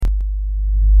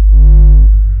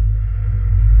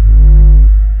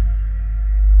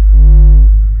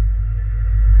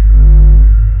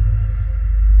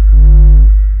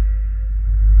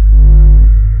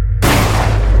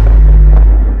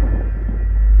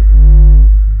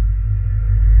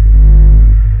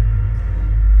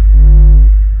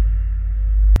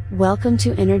Welcome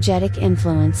to Energetic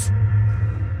Influence,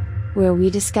 where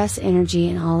we discuss energy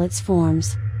in all its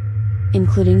forms,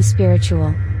 including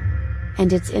spiritual,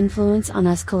 and its influence on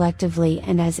us collectively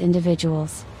and as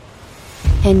individuals.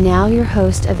 And now your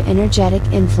host of Energetic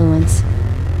Influence,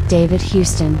 David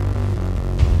Houston.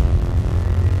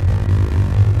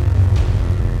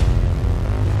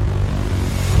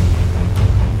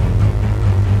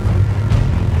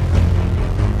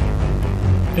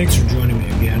 Thanks for joining me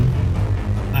again.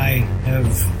 I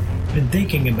have been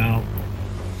thinking about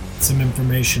some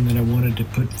information that I wanted to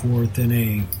put forth in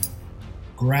a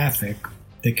graphic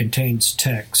that contains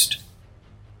text.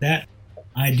 That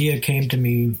idea came to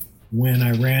me when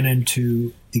I ran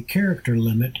into the character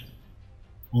limit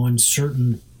on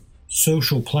certain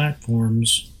social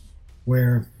platforms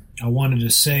where I wanted to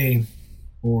say,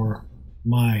 or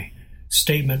my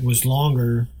statement was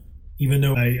longer, even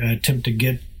though I attempt to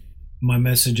get my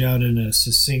message out in a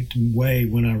succinct way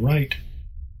when I write,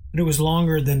 but it was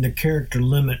longer than the character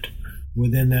limit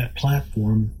within that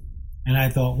platform. And I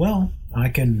thought, well, I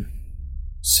can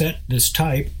set this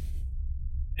type,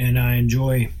 and I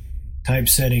enjoy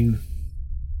typesetting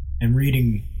and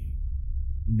reading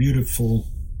beautiful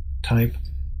type,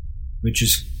 which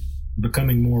is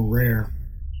becoming more rare.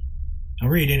 I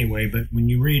read anyway, but when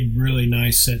you read really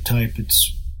nice set type,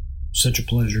 it's such a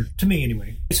pleasure, to me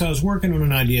anyway. So I was working on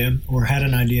an idea, or had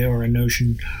an idea or a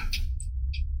notion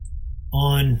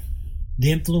on the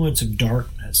influence of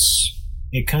darkness.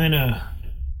 It kind of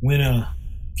went a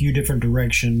few different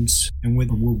directions, and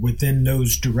within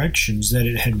those directions that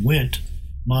it had went,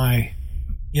 my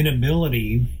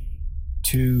inability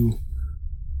to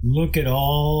look at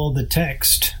all the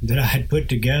text that I had put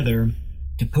together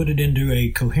to put it into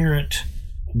a coherent,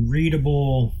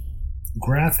 readable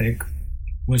graphic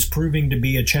was proving to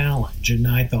be a challenge. And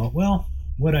I thought, well,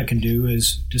 what I can do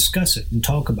is discuss it and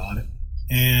talk about it.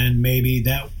 And maybe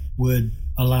that would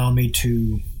allow me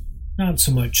to not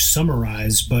so much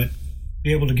summarize, but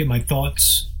be able to get my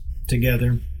thoughts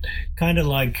together. Kind of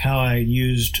like how I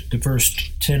used the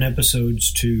first 10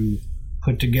 episodes to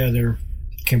put together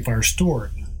Campfire Story.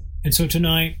 And so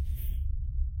tonight,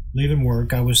 leaving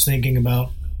work, I was thinking about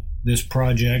this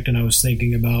project, and I was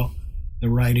thinking about the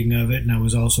writing of it, and I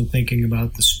was also thinking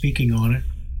about the speaking on it.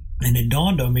 And it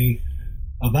dawned on me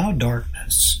about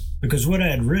darkness, because what I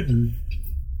had written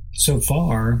so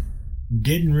far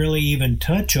didn't really even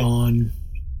touch on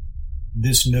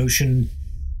this notion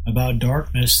about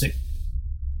darkness that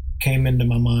came into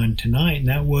my mind tonight, and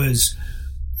that was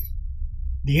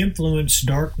the influence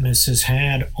darkness has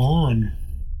had on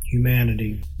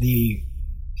humanity, the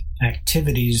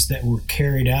activities that were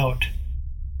carried out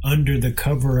under the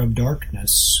cover of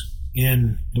darkness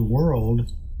in the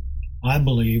world, I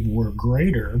believe, were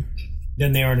greater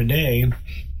than they are today,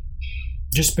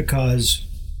 just because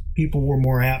people were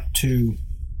more apt to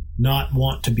not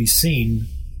want to be seen.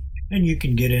 And you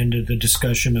can get into the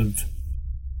discussion of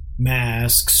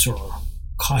masks or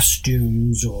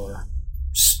costumes or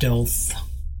stealth,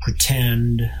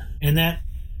 pretend, and that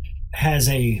has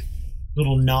a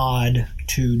little nod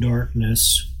to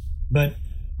darkness. But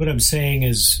what I'm saying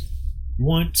is,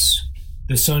 once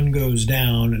the sun goes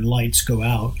down and lights go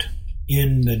out,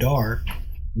 in the dark,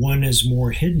 one is more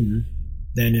hidden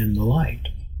than in the light.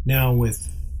 Now,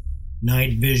 with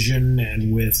night vision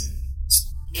and with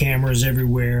cameras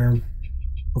everywhere,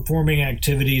 performing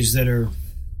activities that are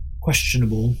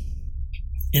questionable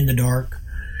in the dark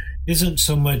isn't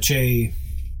so much a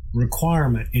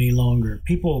requirement any longer.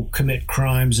 People commit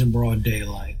crimes in broad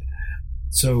daylight.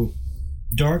 So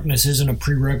darkness isn't a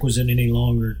prerequisite any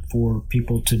longer for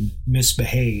people to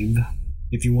misbehave,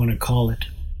 if you want to call it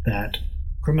that.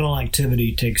 Criminal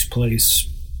activity takes place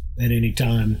at any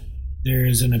time. There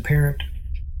is an apparent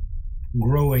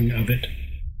growing of it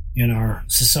in our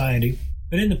society.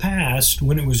 But in the past,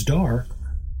 when it was dark,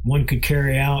 one could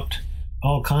carry out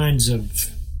all kinds of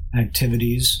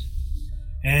activities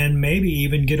and maybe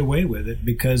even get away with it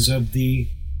because of the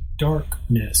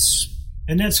darkness.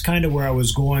 And that's kind of where I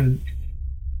was going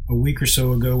a week or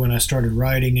so ago when I started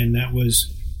writing, and that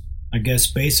was, I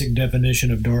guess, basic definition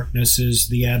of darkness is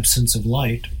the absence of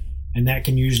light. And that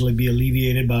can usually be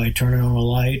alleviated by turning on a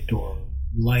light or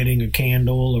lighting a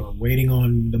candle or waiting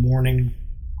on the morning.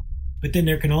 But then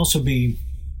there can also be,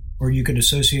 or you could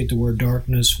associate the word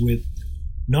darkness with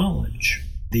knowledge.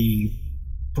 The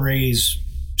phrase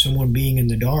someone being in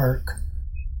the dark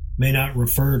may not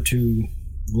refer to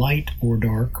light or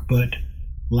dark, but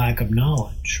lack of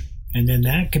knowledge. And then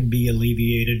that can be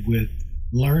alleviated with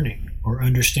learning or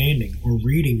understanding or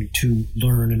reading to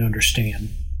learn and understand.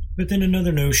 But then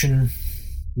another notion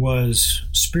was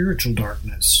spiritual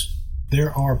darkness.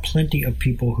 there are plenty of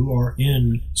people who are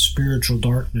in spiritual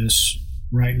darkness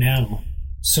right now.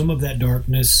 Some of that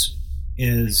darkness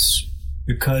is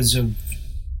because of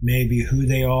maybe who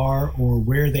they are or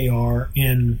where they are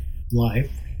in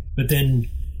life. But then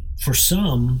for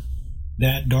some,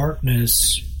 that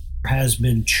darkness has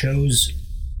been chosen.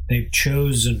 They've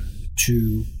chosen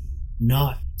to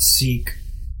not seek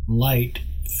light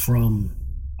from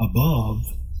above.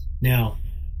 Now,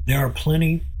 there are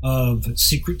plenty of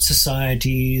secret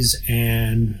societies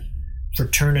and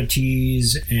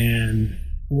fraternities and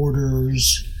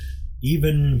orders,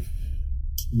 even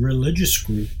religious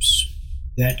groups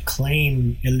that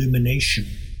claim illumination.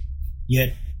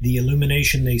 Yet the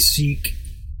illumination they seek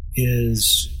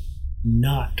is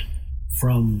not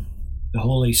from the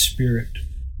Holy Spirit.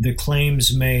 The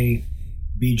claims may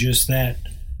be just that,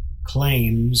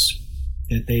 claims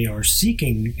that they are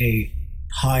seeking a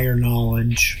higher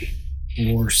knowledge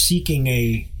or seeking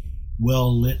a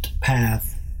well-lit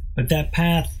path, but that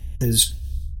path is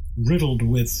riddled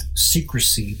with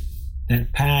secrecy.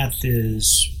 That path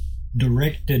is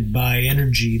directed by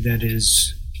energy that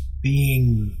is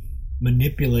being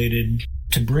manipulated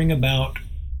to bring about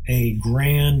a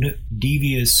grand,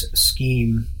 devious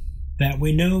scheme that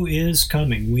we know is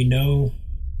coming. We know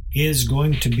is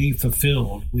going to be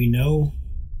fulfilled. We know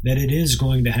that it is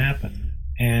going to happen.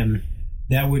 And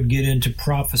that would get into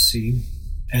prophecy,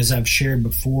 as I've shared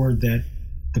before, that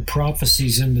the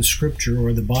prophecies in the scripture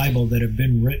or the Bible that have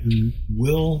been written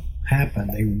will happen.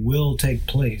 They will take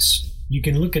place. You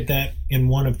can look at that in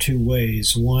one of two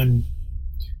ways. One,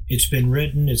 it's been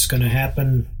written, it's going to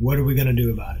happen. What are we going to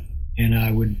do about it? And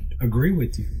I would agree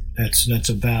with you. That's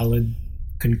a valid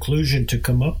conclusion to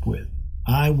come up with.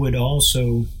 I would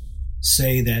also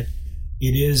say that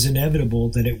it is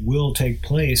inevitable that it will take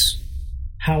place.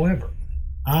 However,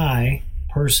 I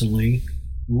personally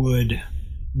would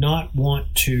not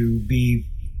want to be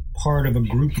part of a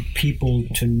group of people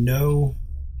to know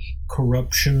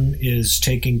corruption is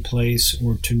taking place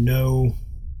or to know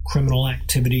criminal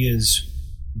activity is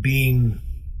being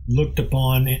looked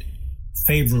upon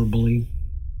favorably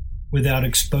without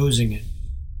exposing it.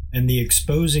 And the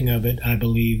exposing of it, I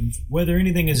believe, whether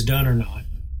anything is done or not,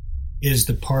 is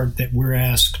the part that we're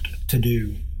asked to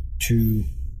do, to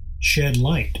shed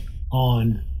light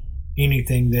on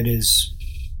anything that is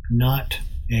not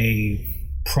a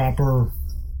proper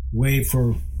way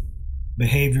for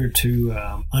behavior to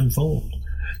unfold.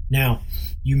 Now,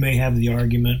 you may have the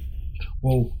argument,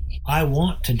 well, I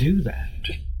want to do that.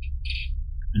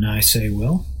 And I say,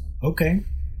 well, okay.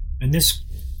 And this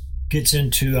gets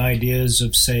into ideas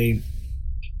of, say,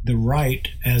 the right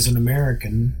as an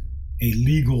American, a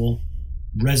legal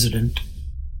resident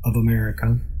of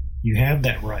America. You have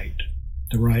that right,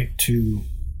 the right to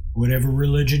whatever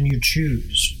religion you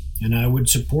choose. And I would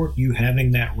support you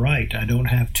having that right. I don't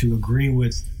have to agree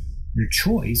with your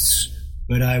choice,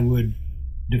 but I would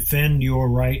defend your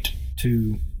right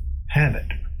to have it.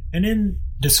 And in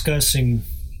discussing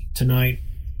tonight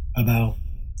about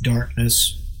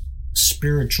darkness,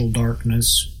 spiritual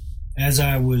darkness, as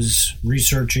I was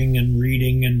researching and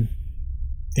reading and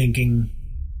thinking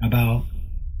about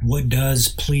what does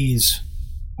please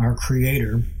our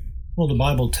Creator, well, the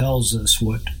Bible tells us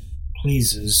what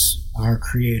pleases our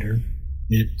Creator.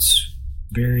 It's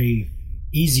very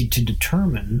easy to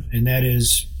determine, and that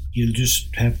is you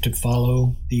just have to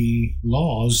follow the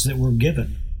laws that were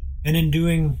given. And in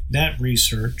doing that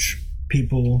research,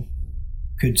 people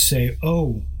could say,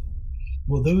 oh,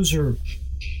 well, those are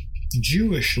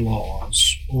Jewish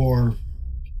laws or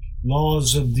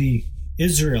laws of the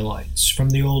Israelites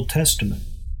from the Old Testament.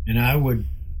 And I would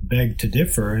beg to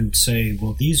differ and say,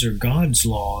 well, these are God's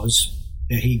laws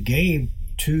that He gave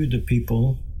to the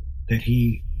people that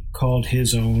He called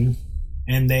His own,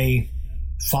 and they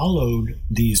followed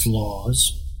these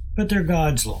laws, but they're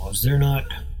God's laws. They're not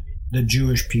the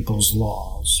Jewish people's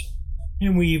laws.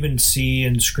 And we even see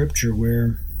in Scripture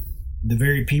where the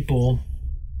very people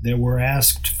that were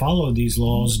asked to follow these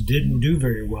laws didn't do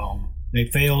very well. They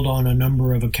failed on a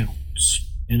number of accounts,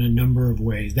 in a number of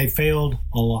ways. They failed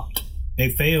a lot. They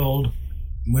failed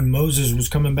when Moses was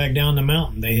coming back down the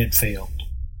mountain. They had failed.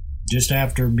 Just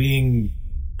after being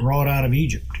brought out of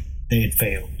Egypt, they had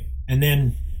failed. And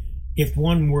then if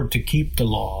one were to keep the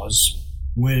laws,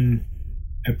 when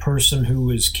a person who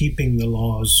was keeping the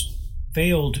laws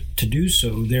failed to do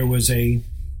so, there was a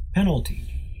penalty.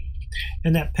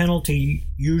 And that penalty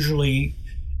usually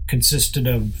consisted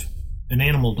of an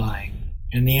animal dying.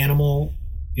 And the animal,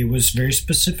 it was very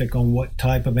specific on what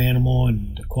type of animal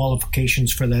and the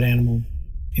qualifications for that animal.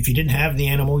 If you didn't have the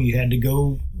animal, you had to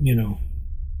go,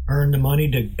 earn the money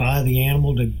to buy the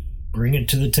animal to bring it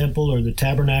to the temple or the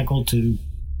tabernacle to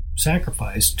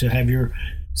sacrifice, to have your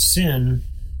sin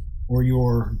or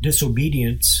your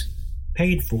disobedience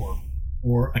paid for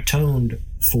or atoned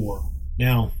for.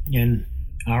 Now, in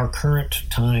our current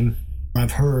time,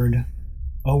 I've heard,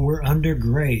 oh, we're under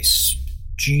grace.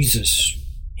 Jesus,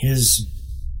 his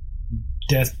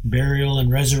death, burial,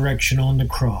 and resurrection on the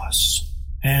cross.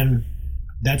 And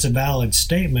that's a valid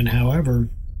statement. However,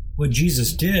 what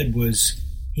Jesus did was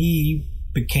he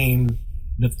became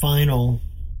the final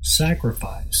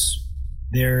sacrifice.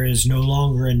 There is no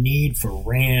longer a need for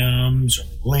rams or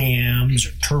lambs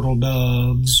or turtle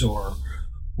doves or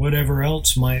whatever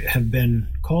else might have been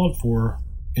called for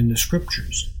in the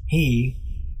scriptures. He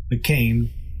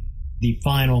became the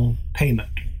final payment.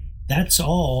 That's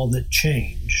all that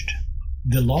changed.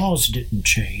 The laws didn't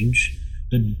change.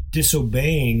 The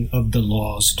disobeying of the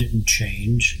laws didn't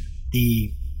change.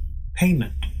 The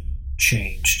payment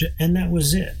changed, and that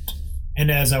was it.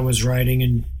 And as I was writing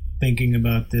and thinking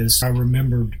about this, I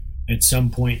remembered at some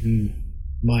point in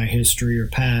my history or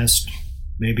past,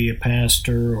 maybe a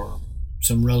pastor or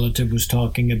some relative was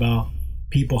talking about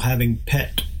people having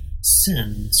pet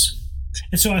sins.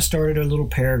 And so I started a little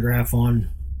paragraph on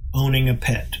owning a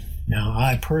pet. Now,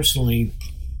 I personally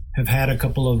have had a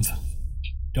couple of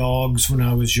dogs when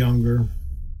I was younger.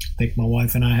 I think my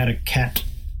wife and I had a cat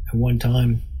at one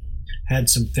time, had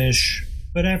some fish.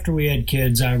 But after we had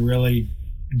kids, I really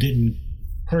didn't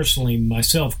personally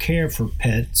myself care for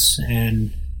pets,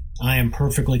 and I am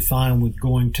perfectly fine with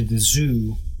going to the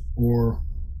zoo or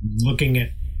looking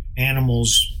at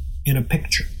animals in a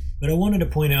picture. But I wanted to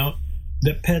point out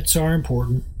that pets are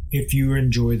important if you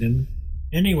enjoy them.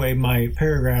 Anyway, my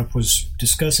paragraph was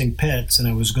discussing pets, and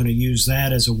I was going to use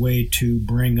that as a way to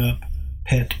bring up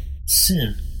pet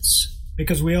sins,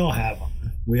 because we all have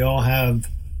them. We all have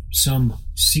some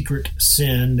secret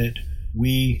sin that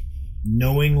we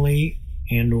knowingly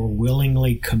and or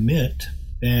willingly commit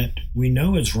that we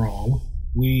know is wrong.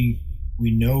 We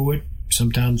know it.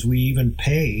 Sometimes we even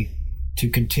pay to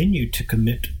continue to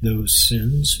commit those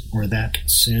sins or that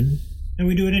sin, and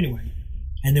we do it anyway.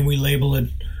 And then we label it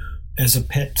as a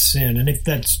pet sin. And if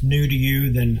that's new to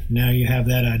you, then now you have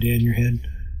that idea in your head.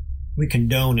 We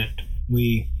condone it.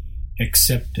 We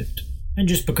accept it. And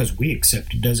just because we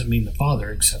accept it doesn't mean the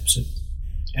Father accepts it.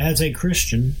 As a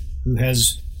Christian who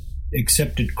has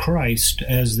accepted Christ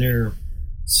as their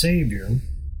Savior,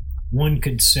 one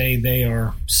could say they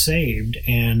are saved,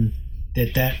 and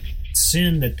that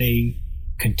sin that they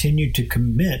continue to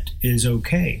commit is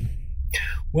okay.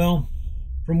 Well,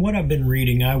 from what I've been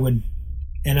reading, I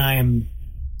am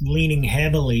leaning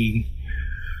heavily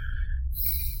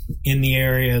in the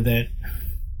area that,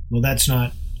 well, that's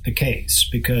not the case,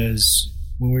 because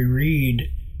when we read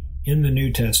in the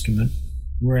New Testament,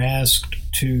 we're asked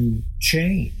to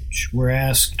change. We're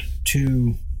asked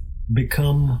to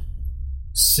become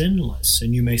sinless.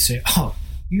 And you may say, oh,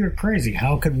 you're crazy.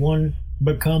 How could one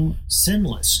become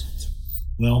sinless?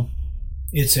 Well,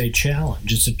 it's a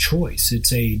challenge. It's a choice.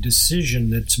 It's a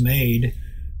decision that's made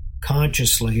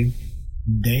consciously,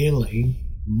 daily,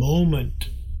 moment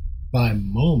by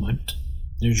moment.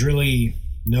 There's really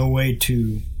no way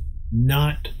to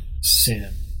not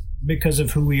sin because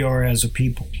of who we are as a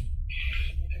people.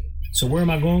 So where am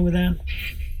I going with that?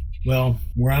 Well,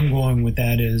 where I'm going with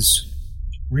that is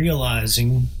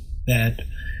realizing that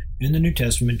in the New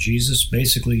Testament, Jesus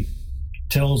basically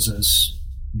tells us,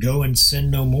 go and sin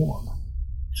no more.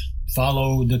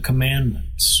 Follow the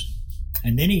commandments.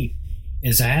 And then he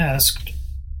is asked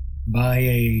by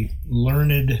a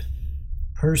learned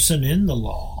person in the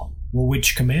law, well,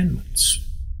 which commandments?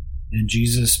 And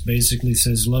Jesus basically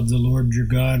says, love the Lord your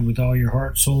God with all your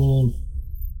heart, soul,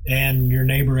 and your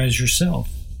neighbor as yourself.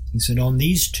 He said, on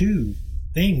these two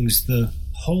things, the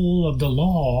whole of the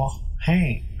law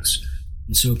hangs.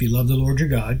 And so if you love the Lord your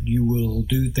God, you will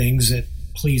do things that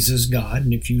pleases God.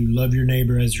 And if you love your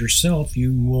neighbor as yourself,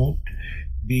 you won't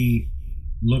be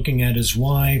looking at his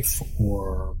wife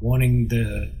or wanting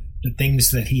the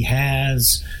things that he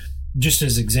has, just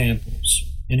as examples.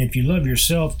 And if you love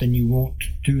yourself, then you won't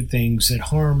do things that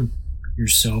harm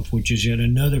yourself, which is yet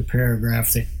another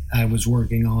paragraph that I was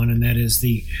working on, and that is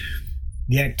the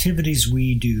activities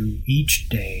we do each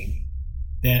day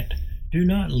that do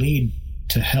not lead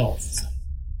to health.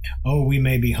 Oh, we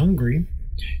may be hungry,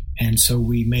 and so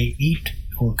we may eat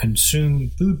or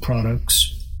consume food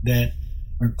products that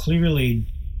are clearly,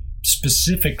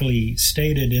 specifically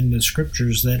stated in the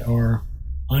scriptures that are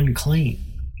unclean.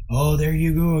 Oh, there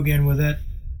you go again with that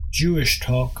Jewish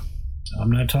talk.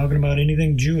 I'm not talking about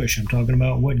anything Jewish. I'm talking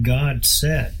about what God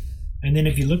said. And then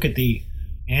if you look at the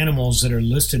animals that are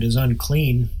listed as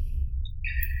unclean,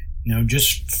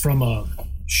 just from a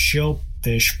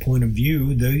shellfish point of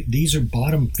view, these are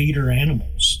bottom feeder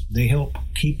animals. They help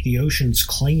keep the oceans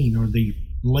clean or the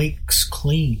lakes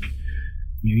clean.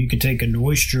 You could take an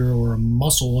oyster or a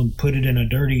mussel and put it in a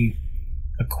dirty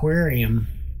aquarium,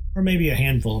 or maybe a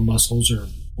handful of mussels or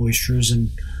oysters,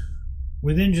 and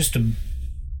within just a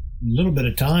little bit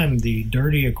of time, the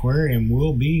dirty aquarium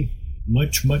will be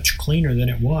much, much cleaner than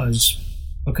it was,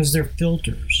 because they're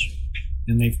filters,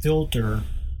 and they filter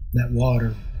that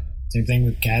water. Same thing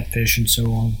with catfish and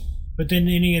so on. But then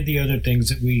any of the other things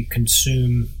that we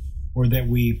consume or that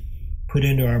we put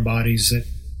into our bodies that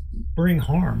bring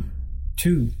harm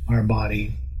to our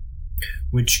body,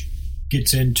 which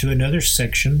gets into another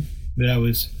section that I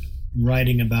was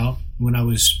writing about when I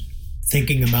was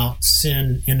thinking about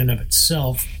sin in and of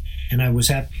itself. And I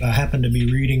happened to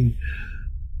be reading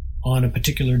on a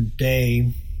particular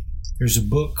day. There's a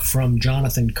book from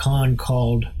Jonathan Cahn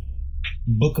called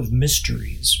Book of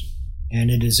Mysteries, and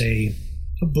it is a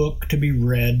book to be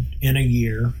read in a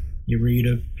year. You read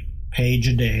a page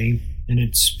a day, and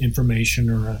it's information,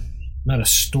 or not a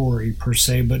story per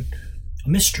se, but a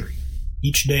mystery.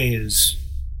 Each day is.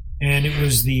 And it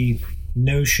was the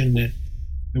notion that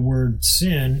the word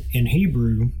sin in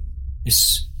Hebrew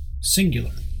is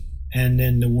singular, and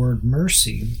then the word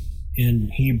mercy in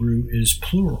Hebrew is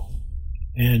plural.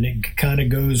 And it kind of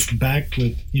goes back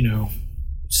with,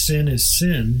 sin is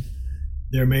sin.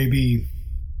 There may be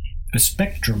a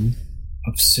spectrum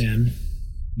of sin,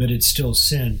 but it's still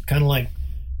sin. Kind of like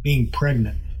being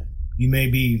pregnant. You may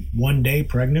be 1 day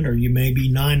pregnant, or you may be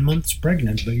 9 months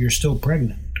pregnant, but you're still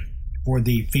pregnant, for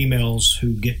the females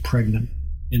who get pregnant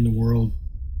in the world.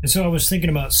 And so I was thinking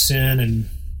about sin, and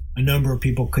a number of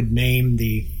people could name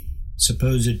the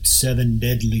supposed 7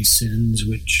 deadly sins,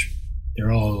 which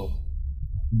they're all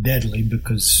deadly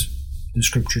because the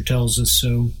scripture tells us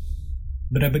so.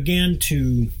 But I began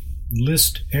to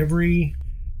list every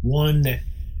one that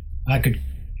I could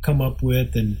come up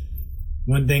with, and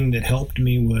one thing that helped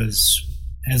me was,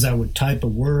 as I would type a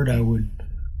word, I would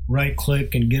right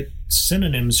click and get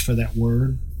synonyms for that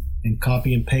word and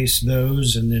copy and paste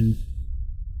those, and then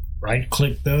right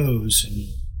click those, and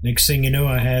next thing you know,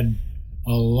 I had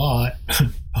a lot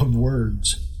of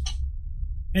words.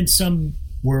 And some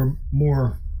were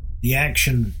more the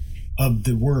action of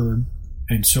the word,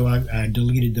 and so I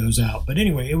deleted those out. But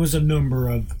anyway, it was a number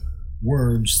of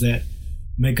words that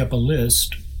make up a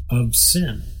list of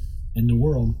sin in the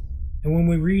world. And when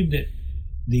we read that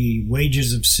the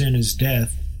wages of sin is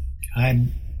death, I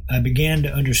began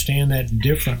to understand that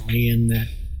differently, in that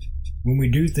when we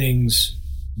do things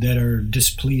that are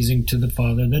displeasing to the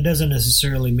Father, that doesn't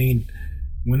necessarily mean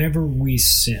whenever we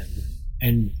sin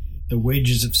and the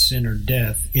wages of sin are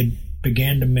death. It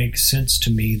began to make sense to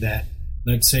me that,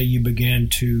 let's say you began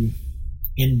to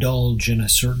indulge in a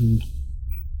certain,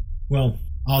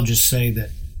 I'll just say that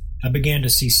I began to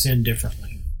see sin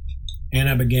differently, and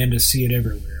I began to see it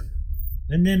everywhere.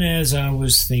 And then as I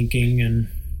was thinking and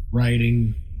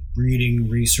writing, reading,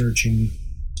 researching,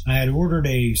 I had ordered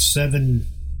a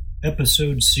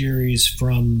 7-episode series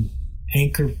from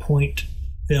Anchor Point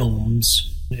Films.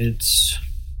 It's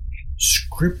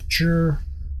Scripture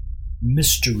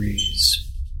Mysteries.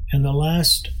 And the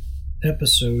last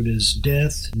episode is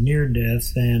Death, Near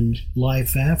Death, and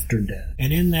Life After Death.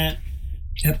 And in that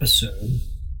episode,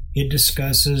 it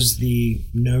discusses the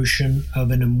notion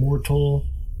of an immortal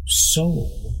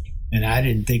soul. And I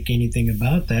didn't think anything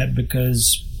about that,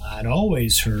 because I'd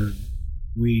always heard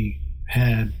we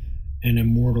had an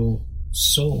immortal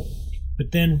soul.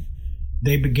 But then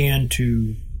they began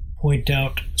to point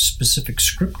out specific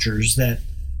scriptures that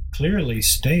clearly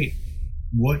state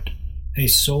what a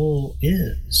soul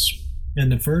is.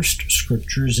 And the first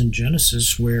scripture is in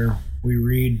Genesis, where we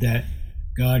read that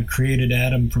God created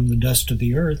Adam from the dust of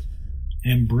the earth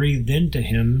and breathed into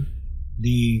him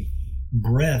the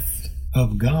breath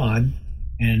of God,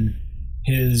 and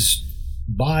his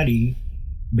body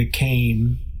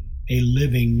became a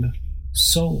living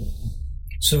soul.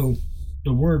 So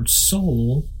the word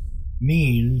soul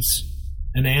means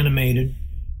an animated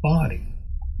body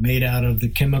made out of the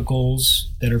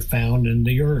chemicals that are found in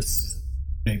the earth.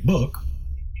 A book,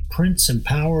 Prince and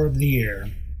Power of the Air,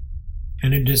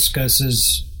 and it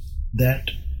discusses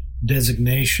that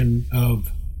designation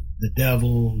of the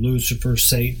devil, Lucifer,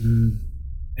 Satan,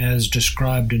 as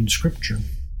described in Scripture.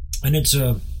 And it's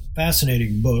a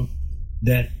fascinating book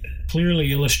that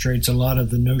clearly illustrates a lot of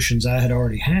the notions I had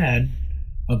already had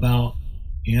about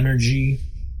energy,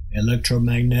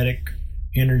 electromagnetic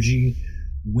energy,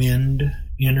 wind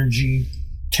energy,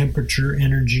 temperature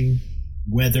energy,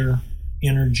 weather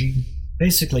energy,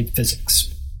 basically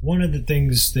physics. one of the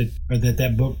things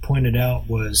that book pointed out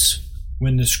was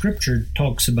when the scripture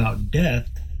talks about death,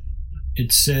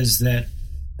 it says that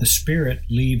the spirit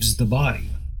leaves the body.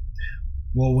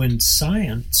 Well, when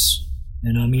science,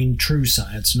 and I mean true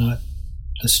science, not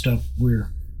the stuff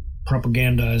we're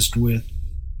propagandized with,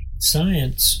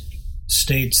 science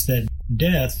states that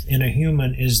death in a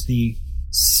human is the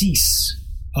cease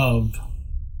of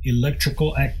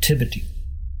electrical activity.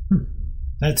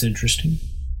 That's interesting.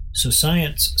 So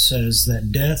science says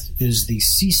that death is the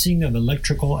ceasing of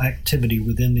electrical activity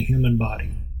within the human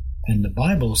body. And the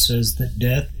Bible says that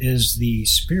death is the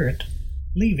spirit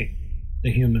leaving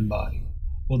the human body.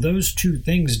 Well, those two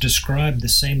things describe the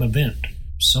same event.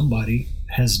 Somebody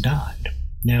has died.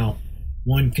 Now,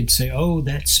 one could say, oh,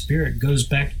 that spirit goes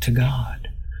back to God.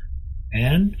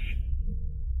 And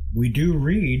we do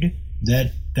read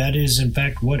that that is, in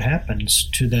fact, what happens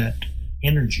to that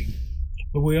energy.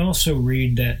 But we also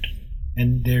read that,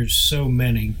 and there's so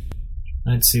many.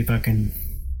 Let's see if I can.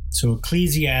 So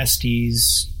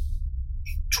Ecclesiastes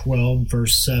 12,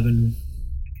 verse 7.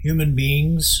 Human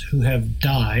beings who have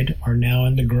died are now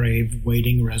in the grave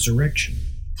waiting resurrection.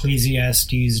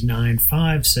 Ecclesiastes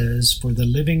 9:5 says, for the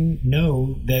living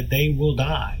know that they will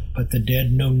die, but the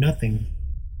dead know nothing,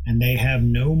 and they have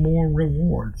no more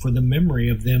reward, for the memory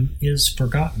of them is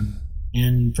forgotten.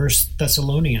 In 1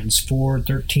 Thessalonians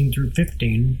 4:13 through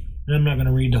 15, and I'm not going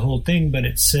to read the whole thing, but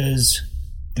it says,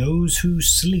 those who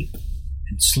sleep,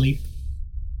 and sleep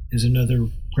is another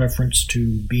reference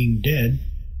to being dead,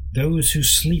 those who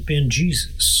sleep in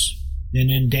Jesus. Then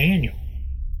in Daniel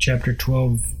chapter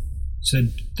 12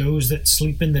 said, those that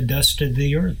sleep in the dust of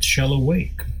the earth shall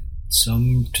awake,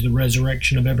 some to the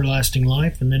resurrection of everlasting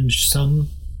life, and then some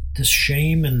to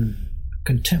shame and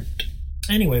contempt.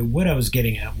 Anyway, what I was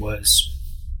getting at was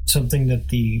something that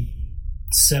the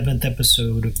 7th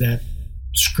episode of that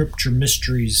Scripture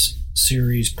Mysteries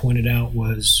series pointed out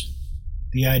was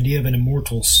the idea of an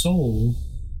immortal soul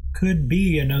could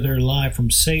be another lie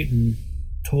from Satan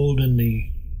told in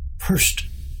the first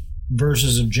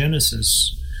verses of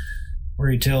Genesis, where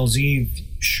he tells Eve,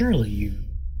 surely you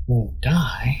won't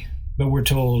die. But we're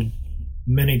told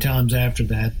many times after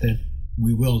that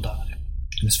we will die.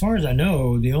 And as far as I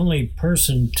know, the only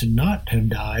person to not have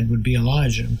died would be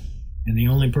Elijah. And the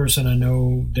only person I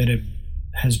know that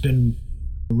has been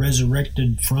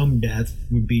resurrected from death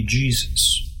would be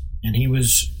Jesus. And he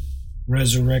was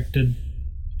resurrected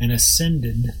and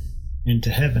ascended into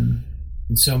heaven.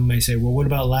 And some may say, well, what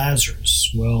about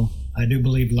Lazarus? Well, I do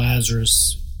believe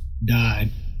Lazarus died,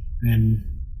 and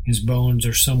his bones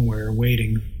are somewhere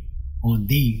waiting on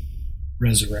the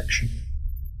resurrection.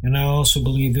 And I also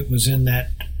believe it was in that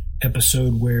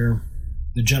episode where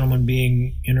the gentleman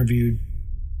being interviewed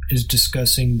is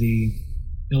discussing the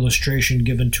illustration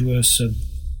given to us of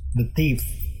the thief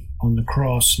on the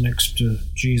cross next to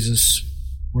Jesus,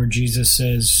 where Jesus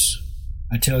says,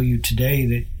 I tell you today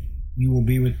that you will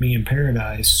be with me in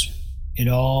paradise. It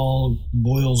all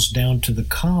boils down to the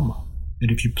comma.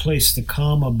 That if you place the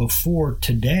comma before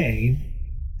today,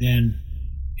 then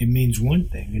it means one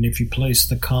thing. And if you place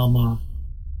the comma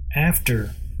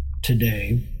after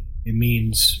today, it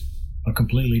means a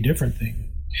completely different thing.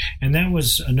 And that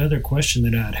was another question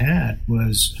that I'd had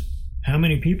was, how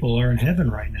many people are in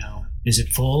heaven right now? Is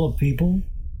it full of people?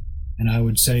 And I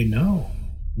would say no.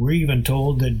 We're even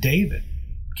told that David,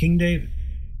 King David,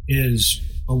 is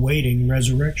awaiting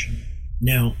resurrection.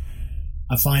 Now,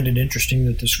 I find it interesting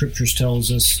that the scriptures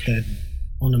tells us that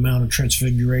on the Mount of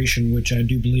Transfiguration, which I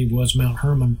do believe was Mount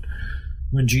Hermon,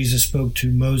 when Jesus spoke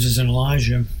to Moses and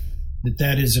Elijah,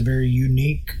 that is a very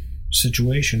unique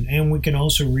situation. And we can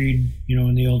also read,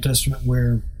 in the Old Testament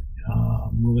where,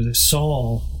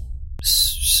 Saul,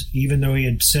 even though he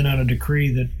had sent out a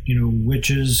decree that,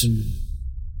 witches and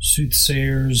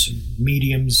soothsayers and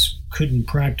mediums couldn't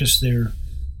practice their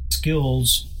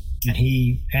skills, and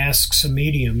he asks a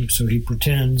medium, so he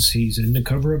pretends he's in the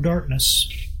cover of darkness,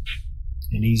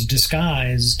 and he's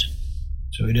disguised,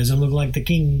 so he doesn't look like the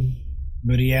king,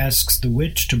 but he asks the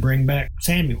witch to bring back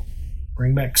Samuel.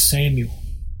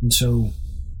 And so,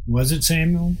 was it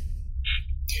Samuel?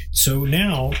 So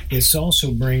now, this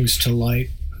also brings to light,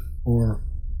 or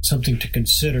something to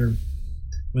consider,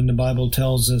 when the Bible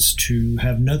tells us to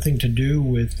have nothing to do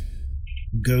with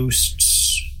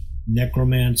ghosts,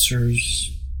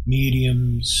 necromancers,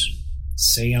 mediums,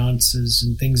 seances,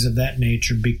 and things of that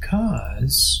nature,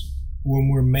 because when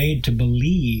we're made to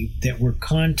believe that we're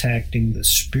contacting the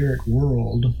spirit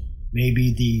world,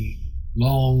 maybe the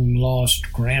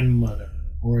long-lost grandmother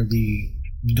or the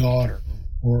daughter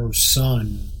or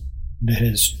son that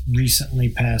has recently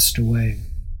passed away,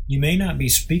 you may not be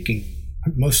speaking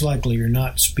most likely you're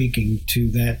not speaking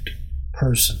to that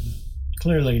person.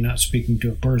 Clearly you're not speaking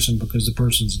to a person because the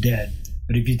person's dead.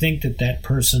 But if you think that that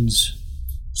person's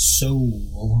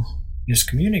soul is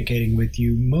communicating with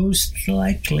you, most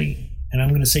likely, and I'm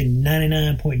going to say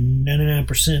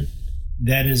 99.99%,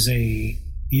 that is a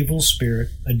evil spirit,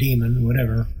 a demon,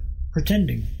 whatever,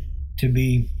 pretending to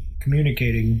be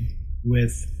communicating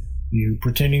with you,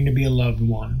 pretending to be a loved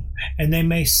one. And they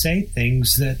may say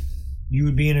things that you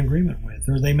would be in agreement with,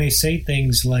 or they may say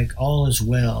things like all is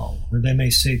well, or they may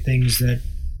say things that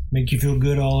make you feel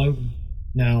good all over.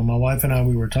 Now, my wife and I,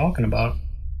 we were talking about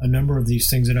a number of these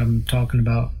things that I'm talking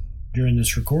about during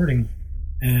this recording,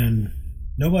 and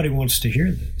nobody wants to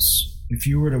hear this. If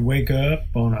you were to wake up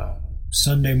on a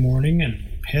Sunday morning and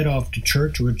head off to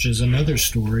church, which is another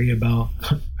story about,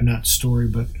 not story,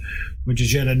 but which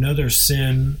is yet another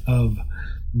sin of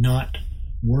not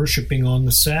worshiping on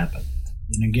the Sabbath.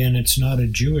 And again, it's not a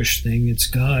Jewish thing, it's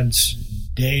God's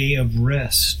day of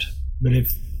rest. But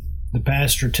if the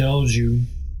pastor tells you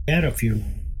at a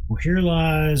funeral, well, here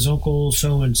lies Uncle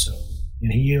so-and-so,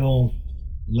 and he'll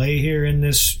lay here in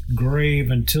this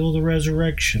grave until the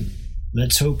resurrection.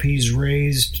 Let's hope he's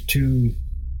raised to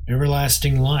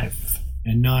everlasting life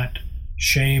and not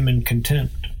shame and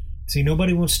contempt. See,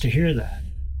 nobody wants to hear that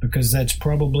because that's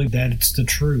the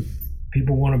truth.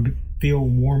 People want to feel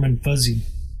warm and fuzzy.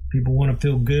 People want to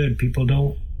feel good. People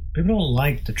don't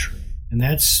like the truth. And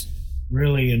that's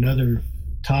really another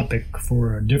topic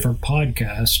for a different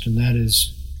podcast, and that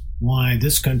is why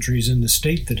this country is in the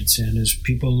state that it's in, is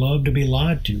people love to be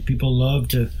lied to. People love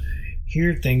to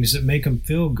hear things that make them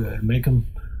feel good, make them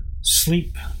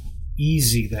sleep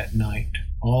easy that night.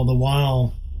 All the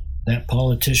while, that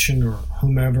politician or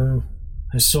whomever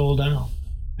has sold out.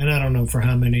 And I don't know for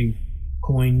how many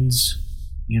coins,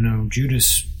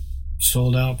 Judas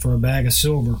sold out for a bag of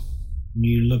silver. And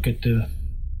you look at the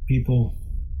people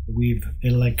we've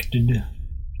elected,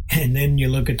 and then you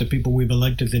look at the people we've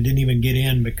elected that didn't even get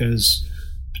in because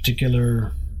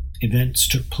particular events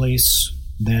took place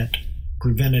that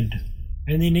prevented.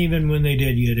 And then even when they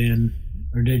did get in,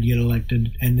 or did get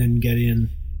elected and then get in,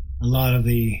 a lot of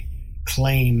the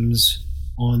claims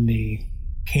on the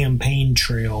campaign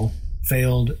trail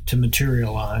failed to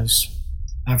materialize.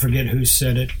 I forget who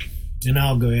said it, and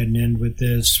I'll go ahead and end with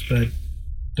this, but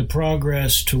the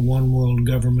progress to one world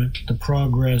government, the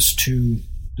progress to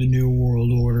the new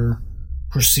world order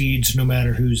proceeds no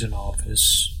matter who's in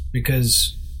office,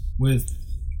 because with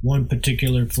one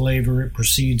particular flavor, it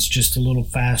proceeds just a little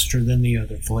faster than the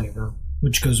other flavor,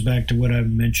 which goes back to what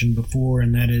I've mentioned before,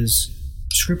 and that is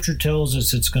Scripture tells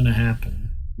us it's going to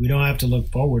happen. We don't have to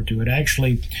look forward to it.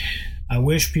 Actually, I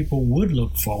wish people would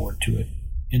look forward to it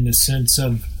in the sense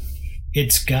of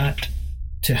it's got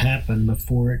to happen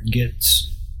before it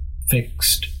gets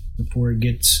fixed, before it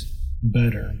gets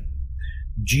better.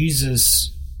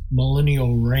 Jesus'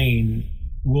 millennial reign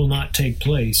will not take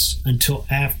place until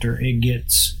after it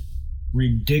gets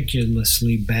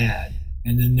ridiculously bad.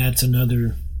 And then that's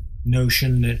another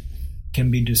notion that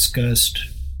can be discussed,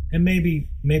 and maybe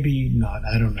not.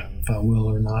 I don't know if I will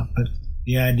or not, but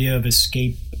the idea of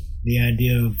escape, the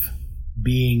idea of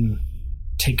being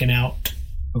taken out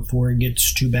before it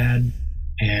gets too bad.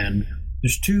 And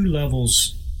there's two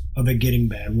levels of it getting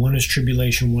bad. One is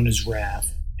tribulation, one is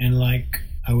wrath. And like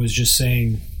I was just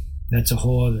saying, that's a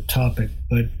whole other topic,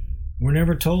 but we're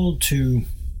never told to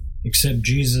accept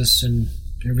Jesus and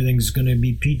everything's going to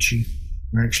be peachy.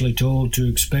 We're actually told to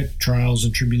expect trials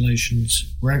and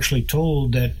tribulations. We're actually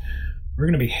told that we're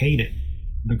going to be hated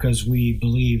because we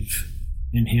believe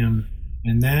in Him.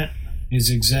 And that is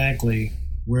exactly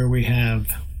where we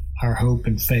have our hope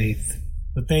and faith.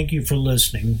 But thank you for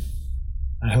listening.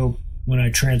 I hope when I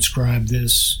transcribe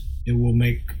this, it will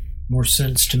make more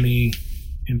sense to me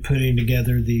in putting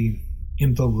together the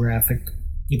infographic.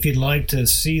 If you'd like to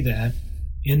see that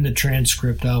in the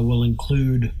transcript, I will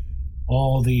include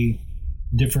all the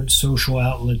different social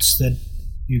outlets that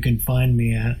you can find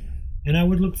me at, and I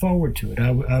would look forward to it.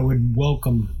 I would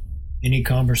welcome any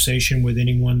conversation with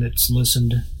anyone that's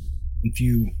listened. If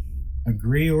you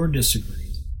agree or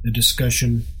disagree, a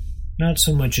discussion, not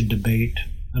so much a debate.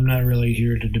 I'm not really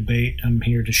here to debate. I'm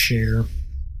here to share,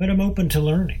 but I'm open to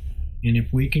learning. And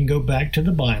if we can go back to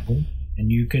the Bible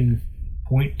and you can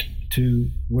point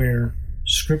to where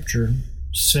Scripture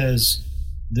says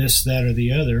this, that, or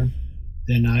the other,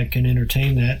 then I can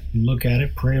entertain that and look at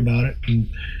it, pray about it, and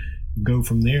go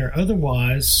from there.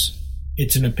 Otherwise,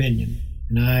 it's an opinion.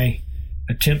 And I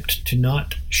attempt to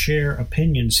not share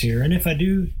opinions here. And if I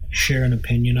do share an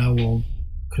opinion, I will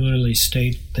clearly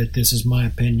state that this is my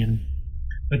opinion.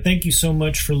 But thank you so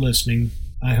much for listening.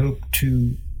 I hope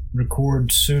to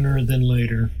record sooner than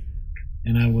later,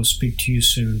 and I will speak to you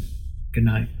soon. Good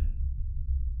night.